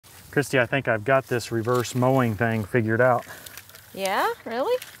Christy, I think I've got this reverse mowing thing figured out. Yeah,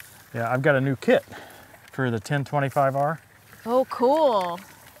 really? Yeah, I've got a new kit for the 1025R. Oh, cool.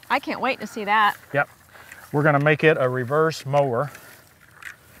 I can't wait to see that. Yep. We're gonna make it a reverse mower.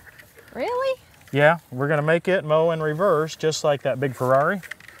 Really? Yeah, we're gonna make it mow in reverse, just like that big Ferrari.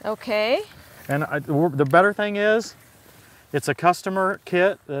 Okay. And the better thing is, it's a customer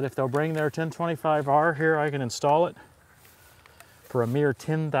kit that if they'll bring their 1025R here, I can install it for a mere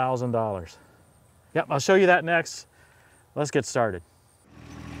 $10,000. Yep, I'll show you that next. Let's get started.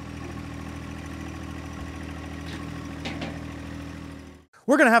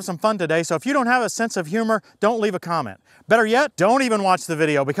 We're gonna have some fun today, so if you don't have a sense of humor, don't leave a comment. Better yet, don't even watch the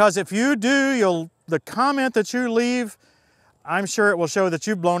video, because if you do, the comment that you leave, I'm sure it will show that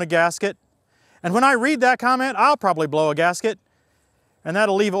you've blown a gasket. And when I read that comment, I'll probably blow a gasket, and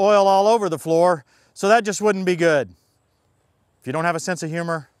that'll leave oil all over the floor, so that just wouldn't be good. If you don't have a sense of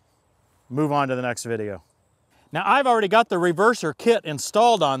humor, move on to the next video. Now, I've already got the reverser kit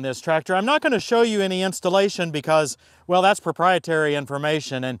installed on this tractor. I'm not going to show you any installation because, well, that's proprietary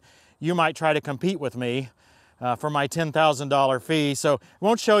information, and you might try to compete with me for my $10,000 fee. So I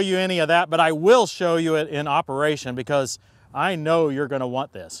won't show you any of that, but I will show you it in operation because I know you're going to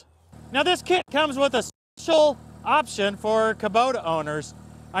want this. Now, this kit comes with a special option for Kubota owners.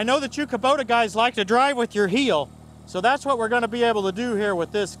 I know that you Kubota guys like to drive with your heel, so that's what we're going to be able to do here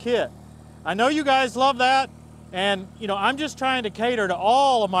with this kit. I know you guys love that, and you know, I'm just trying to cater to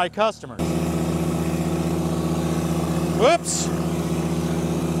all of my customers. Whoops!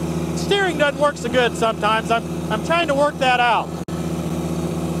 Steering doesn't work so good sometimes. I'm trying to work that out.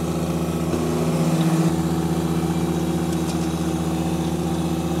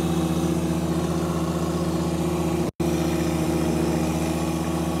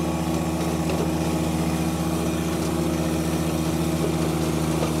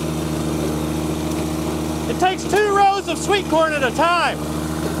 It takes 2 rows of sweet corn at a time.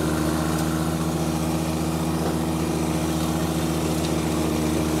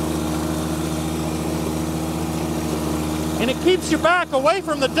 And it keeps your back away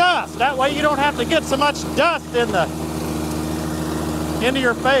from the dust. That way you don't have to get so much dust into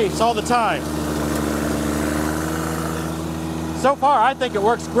your face all the time. So far, I think it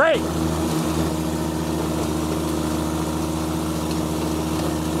works great.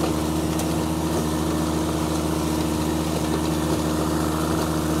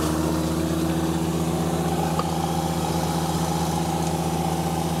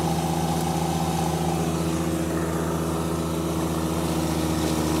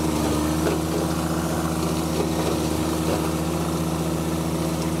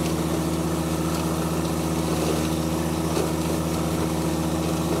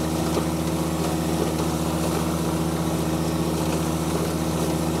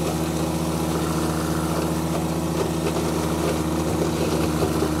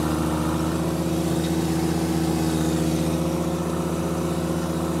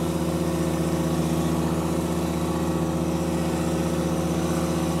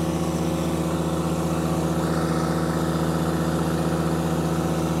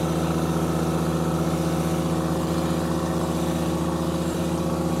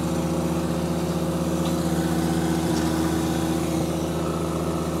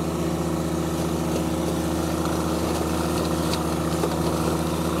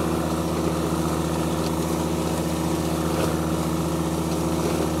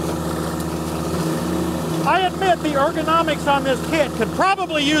 I admit the ergonomics on this kit could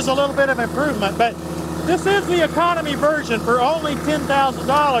probably use a little bit of improvement, but this is the economy version for only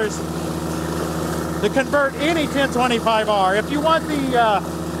 $10,000 to convert any 1025R. If you want the,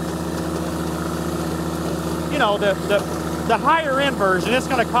 you know, the higher end version, it's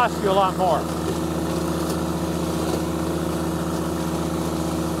going to cost you a lot more.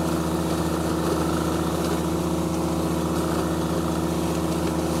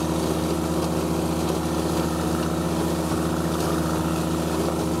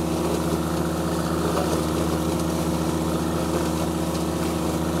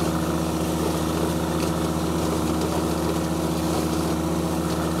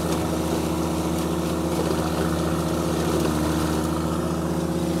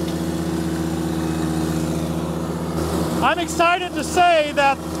 I'm excited to say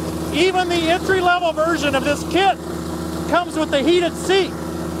that even the entry-level version of this kit comes with the heated seat.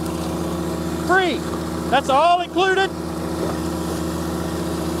 Free. That's all included.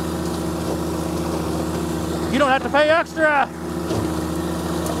 You don't have to pay extra.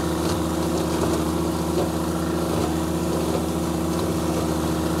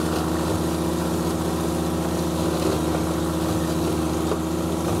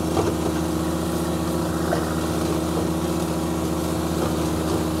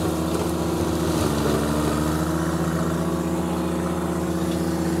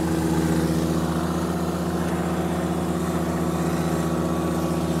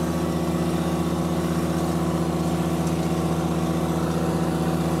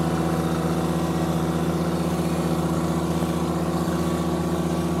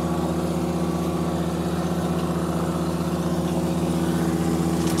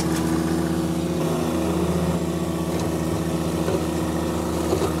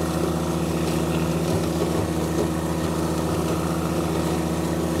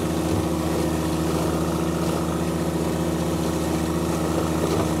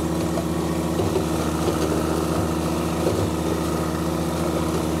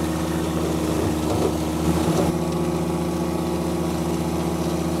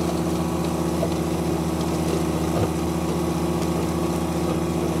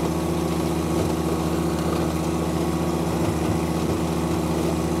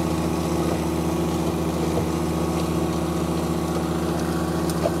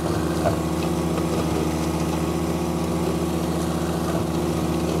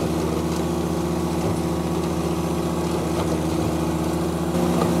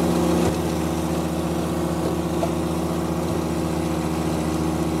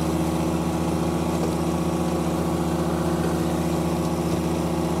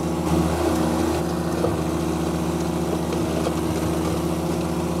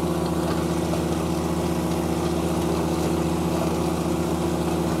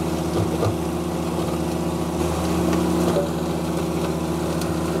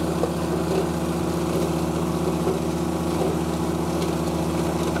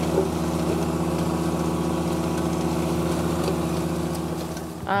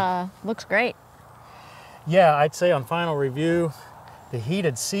 looks great. Yeah, I'd say on final review, the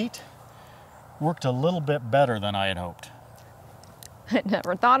heated seat worked a little bit better than I had hoped. I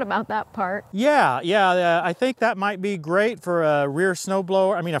never thought about that part. Yeah, I think that might be great for a rear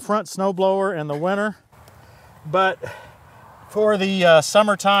snowblower, I mean a front snowblower in the winter. But for the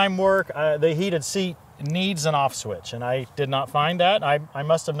summertime work, the heated seat needs an off switch, and I did not find that. I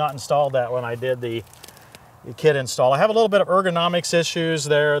must have not installed that when I did the kit install. I have a little bit of ergonomics issues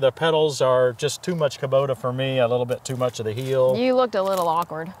there. The pedals are just too much Kubota for me, a little bit too much of the heel. You looked a little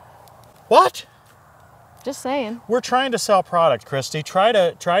awkward. What? Just saying. We're trying to sell product, Christy. Try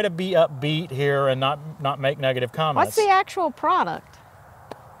to be upbeat here and not make negative comments. What's the actual product?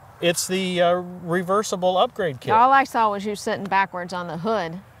 It's the reversible upgrade kit. All I saw was you sitting backwards on the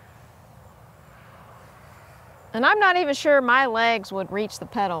hood. And I'm not even sure my legs would reach the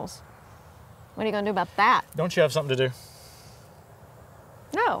pedals. What are you gonna do about that? Don't you have something to do?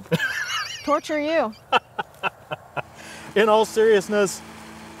 No. Torture you. In all seriousness,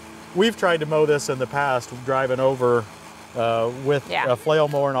 we've tried to mow this in the past, driving over with a flail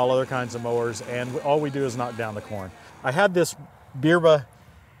mower and all other kinds of mowers, and all we do is knock down the corn. I had this Birba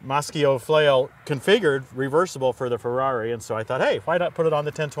Maschio flail configured reversible for the Ferrari, and so I thought, hey, why not put it on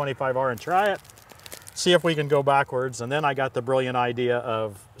the 1025R and try it, see if we can go backwards. And then I got the brilliant idea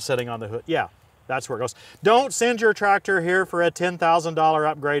of sitting on the hood. Yeah, that's where it goes. Don't send your tractor here for a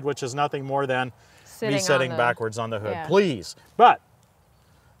 $10,000 upgrade, which is nothing more than me sitting backwards on the hood, please. But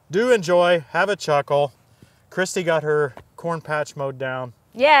do enjoy, have a chuckle. Christy got her corn patch mowed down.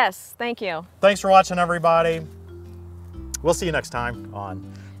 Yes, thank you. Thanks for watching, everybody. We'll see you next time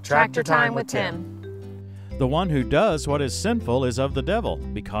on Tractor Time with Tim. The one who does what is sinful is of the devil,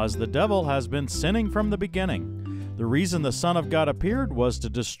 because the devil has been sinning from the beginning. The reason the Son of God appeared was to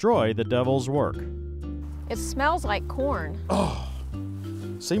destroy the devil's work. It smells like corn. Oh,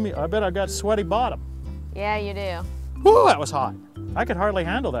 see me? I bet I got sweaty bottom. Yeah, you do. Whew, that was hot. I could hardly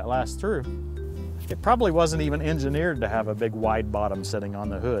handle that last through. It probably wasn't even engineered to have a big wide bottom sitting on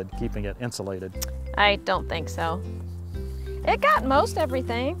the hood, keeping it insulated. I don't think so. It got most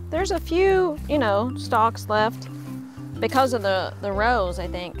everything. There's a few, you know, stalks left because of the rows, I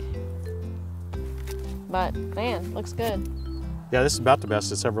think. But man, looks good. Yeah, this is about the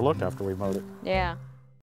best it's ever looked after we mowed it. Yeah.